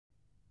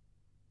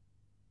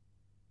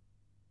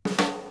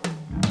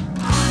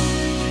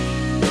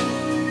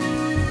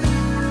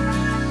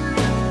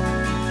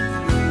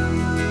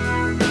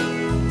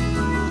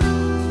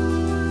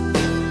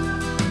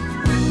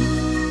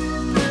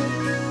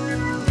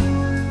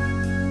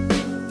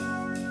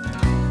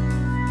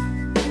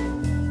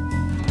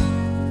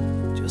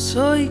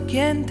soy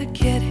quien te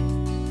quiere,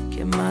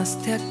 quien más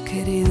te ha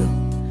querido,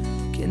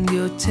 quien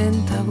dio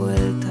 80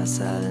 vueltas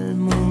al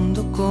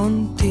mundo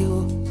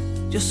contigo.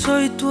 Yo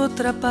soy tu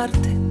otra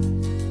parte,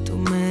 tu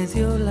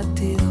medio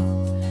latido,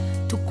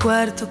 tu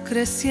cuarto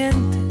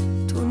creciente,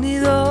 tu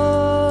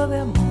nido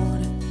de amor.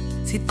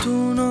 Si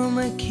tú no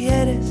me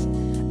quieres,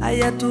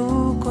 allá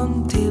tú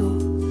contigo.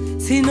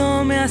 Si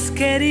no me has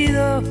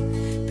querido,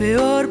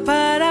 peor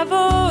para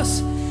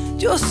vos.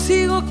 Yo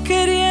sigo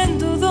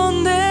queriendo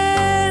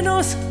donde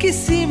nos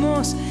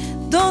quisimos,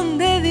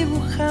 donde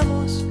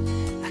dibujamos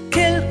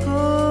aquel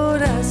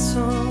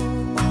corazón.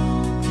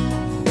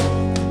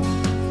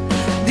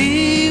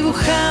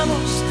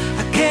 Dibujamos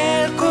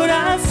aquel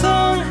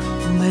corazón,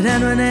 un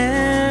verano en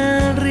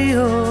el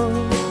río.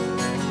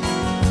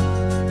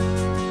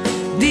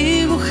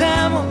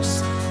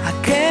 Dibujamos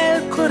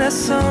aquel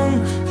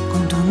corazón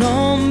con tu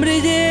nombre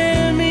y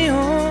el mío.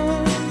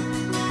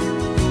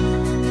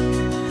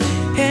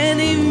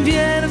 En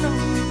invierno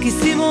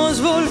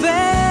quisimos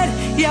volver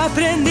y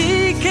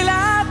aprendí que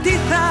la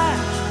tiza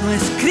no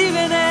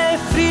escribe en el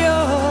frío.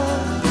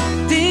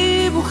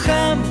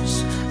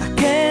 Dibujamos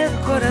aquel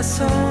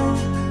corazón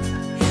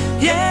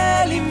y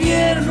el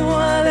invierno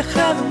ha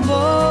dejado un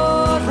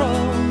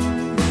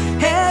borrón.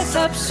 Es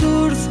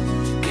absurdo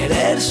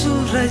querer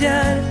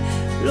subrayar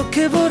lo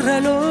que borra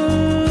el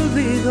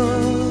olvido.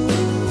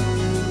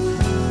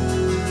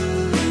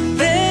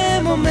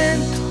 De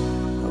momento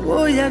no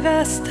voy a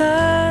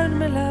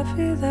gastarme la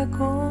vida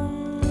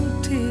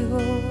contigo.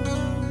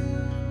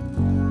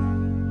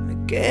 Me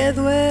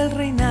quedo el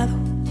reinado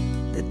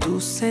de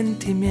tus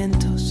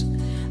sentimientos.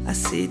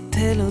 Así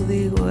te lo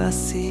digo,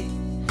 así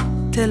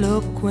te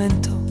lo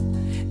cuento.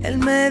 El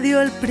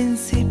medio, el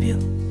principio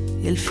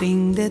y el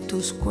fin de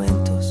tus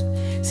cuentos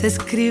se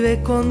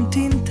escribe con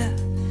tinta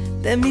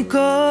de mi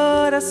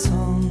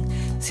corazón.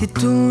 Si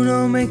tú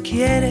no me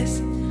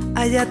quieres,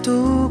 allá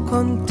tú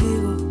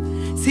contigo.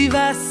 Si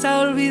vas a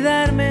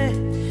olvidarme,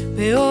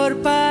 peor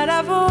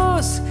para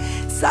vos.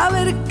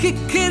 Saber que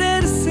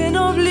quererse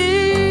no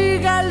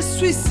obliga al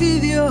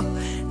suicidio,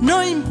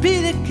 no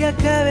impide que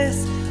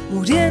acabes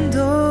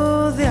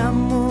muriendo de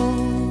amor.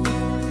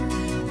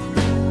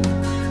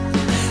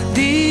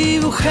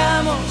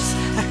 Dibujamos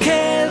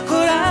aquel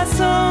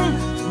corazón,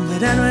 un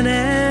verano en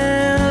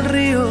el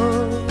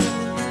río.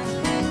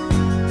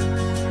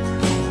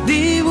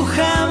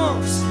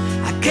 Dibujamos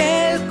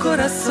aquel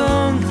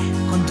corazón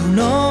con tu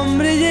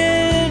nombre y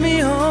el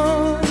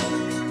mío.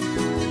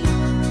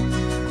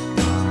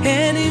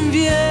 En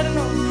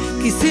invierno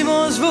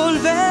quisimos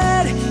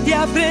volver y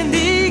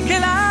aprendí que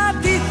la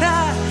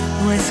tiza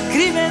no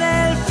escribe en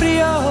el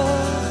frío.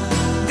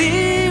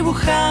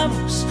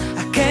 Dibujamos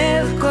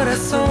aquel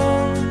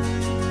corazón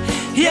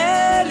y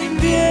el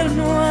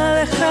invierno ha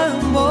dejado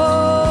un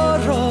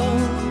borrón.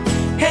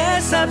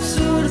 Es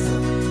absurdo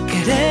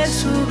querer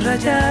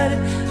subrayar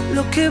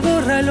lo que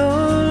borra el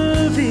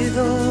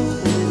olvido.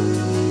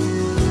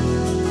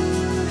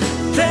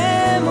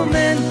 De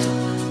momento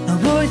no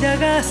voy a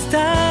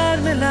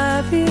gastarme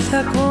la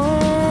vida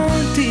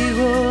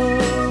contigo.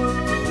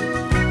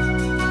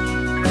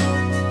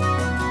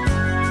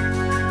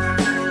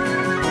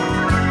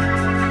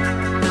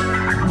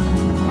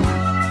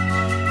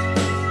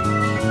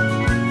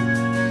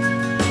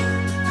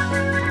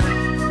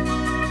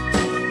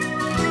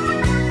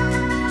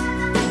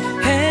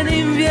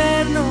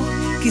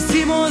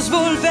 Quisimos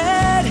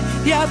volver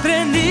y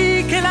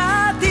aprendí que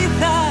la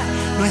tiza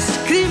no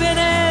escribe en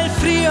el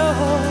frío.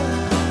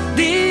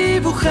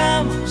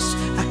 Dibujamos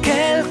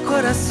aquel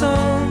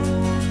corazón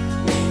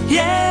y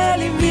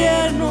el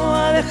invierno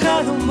ha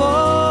dejado un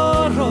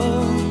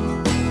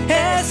borrón.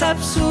 Es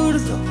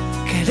absurdo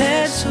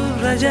querer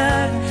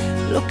subrayar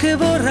lo que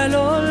borra el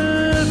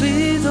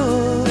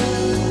olvido.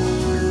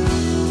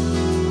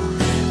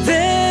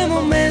 De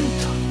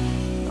momento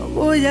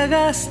voy a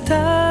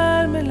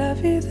gastarme la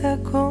vida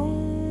con